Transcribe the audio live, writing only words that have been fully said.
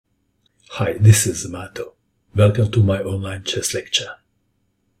Hi, this is Mato. Welcome to my online chess lecture.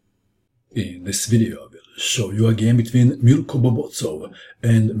 In this video I will show you a game between Milko Bobotsov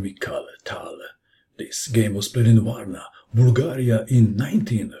and Mikhail Tal. This game was played in Varna, Bulgaria in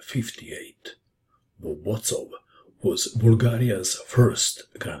 1958. Bobotsov was Bulgaria's first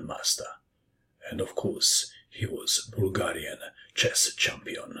grandmaster. And of course, he was Bulgarian chess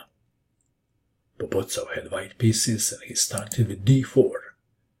champion. Bobotsov had white pieces and he started with d4.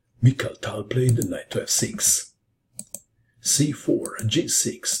 Mikhail Tal played knight to f6, c4,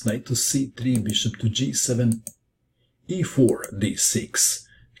 g6, knight to c3, bishop to g7, e4, d6,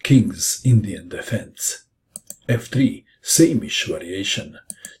 king's Indian defense, f3, same-ish variation,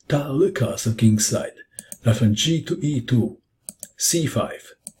 Tal castle kingside, knight from g to e2, c5,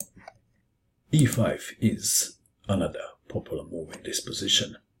 e5 is another popular move in this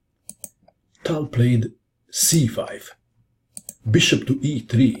position. Tal played c5, bishop to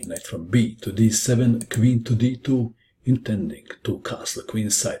e3, knight from b to d7, queen to d2, intending to castle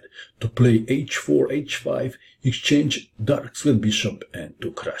queenside, to play h4, h5, exchange darks with bishop and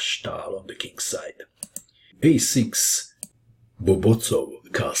to crush Tal on the king's side. a6,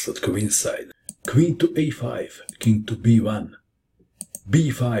 Bobotsov castled queenside, queen to a5, king to b1,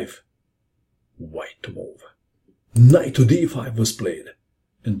 b5, white to move. Knight to d5 was played,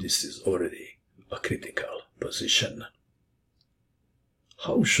 and this is already a critical position.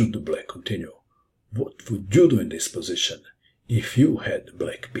 How should the black continue? What would you do in this position if you had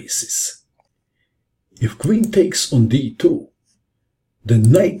black pieces? If queen takes on d2,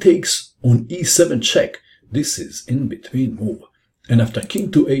 then knight takes on e7 check. This is in between move. And after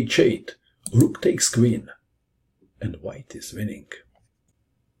king to h8, rook takes queen. And white is winning.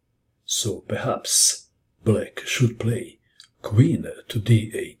 So perhaps black should play queen to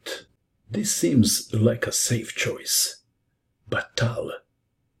d8. This seems like a safe choice. But Tal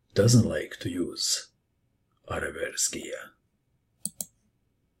doesn't like to use a reverse gear.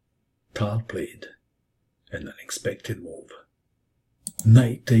 Tal played an unexpected move.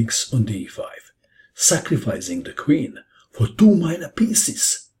 Knight takes on d5, sacrificing the queen for two minor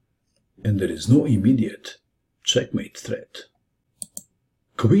pieces, and there is no immediate checkmate threat.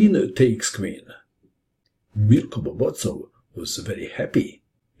 Queen takes queen. Milko Bobotsov was very happy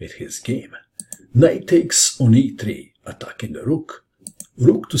with his game. Knight takes on e3, attacking the rook.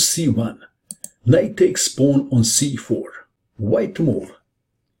 Rook to c1, knight takes pawn on c4, white move.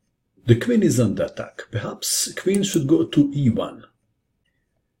 The queen is under attack, perhaps queen should go to e1.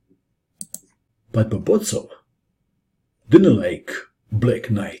 But Bobotsov didn't like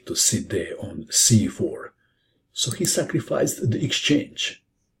black knight to sit there on c4, so he sacrificed the exchange.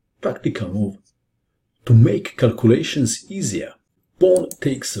 Practical move. To make calculations easier, pawn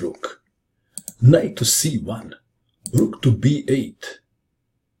takes rook, knight to c1, rook to b8.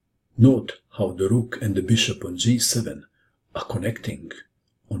 Note how the rook and the bishop on g7 are connecting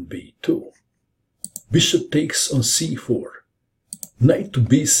on b2. Bishop takes on c4. Knight to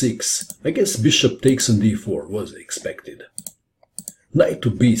b6. I guess bishop takes on d4 was expected. Knight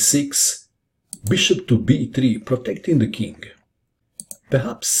to b6. Bishop to b3, protecting the king.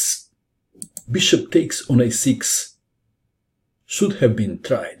 Perhaps bishop takes on a6 should have been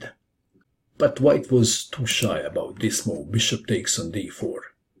tried. But white was too shy about this move. Bishop takes on d4.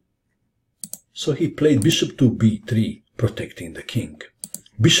 So he played bishop to b3, protecting the king.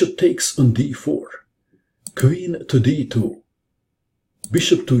 Bishop takes on d4. Queen to d2.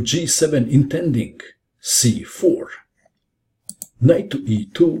 Bishop to g7, intending c4. Knight to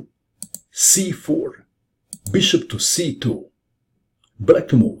e2. c4. Bishop to c2. Black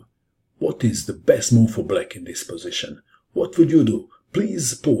to move. What is the best move for black in this position? What would you do?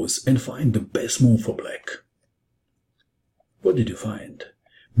 Please pause and find the best move for black. What did you find?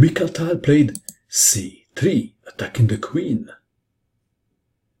 Mikhail Tal played c3, attacking the queen.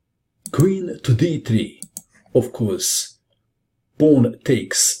 Queen to d3. Of course, pawn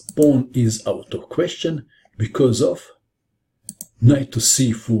takes. Pawn is out of question because of knight to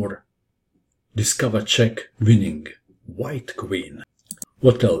c4. Discover check, winning white queen.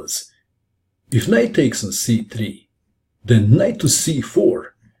 What else? If knight takes on c3, then knight to c4,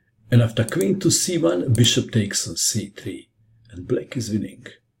 and after queen to c1, bishop takes on c3, and black is winning.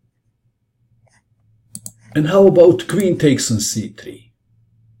 And how about queen takes on c3?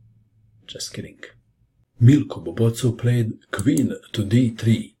 Just kidding. Milko Bobotsov played queen to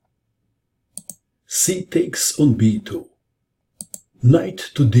d3. C takes on b2. Knight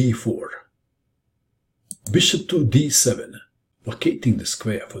to d4. Bishop to d7, vacating the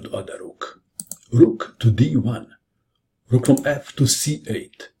square for the other rook. Rook to d1. Rook from f to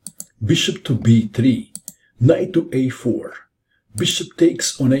c8. Bishop to b3. Knight to a4. Bishop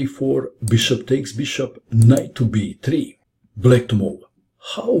takes on a4, bishop takes bishop, knight to b3. Black to move.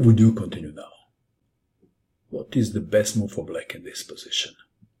 How would you continue now? What is the best move for black in this position?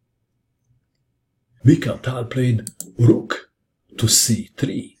 Mikhail Tal played rook to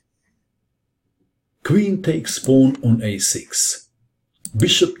c3. Queen takes pawn on a6.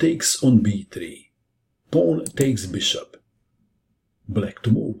 Bishop takes on b3. Pawn takes bishop. Black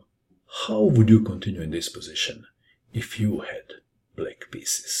to move. How would you continue in this position if you had black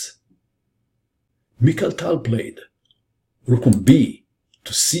pieces? Mikhail Tal played rook on b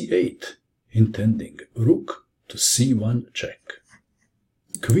to c8, intending rook to c1 check.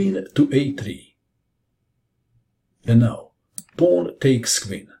 Queen to a3. And now, pawn takes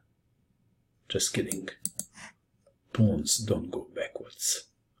queen. Just kidding. Pawns don't go backwards.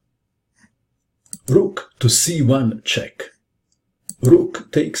 Rook to c1 check.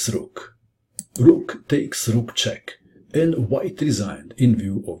 Rook takes rook. Rook takes rook check. And white resigned in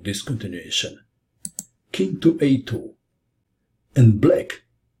view of this continuation. King to a2. And black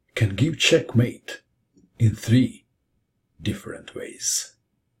can give checkmate in 3 different ways.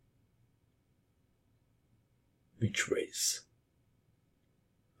 Which ways?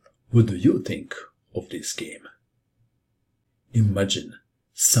 What do you think of this game? Imagine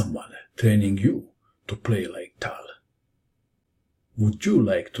someone training you to play like Tal. Would you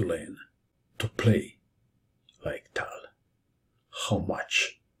like to learn to play like Tal? How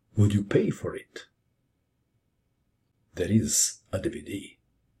much would you pay for it? There is a DVD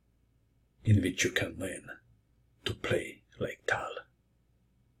in which you can learn to play like Tal.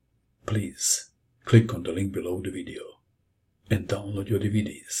 Please click on the link below the video and download your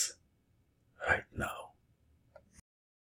DVDs right now.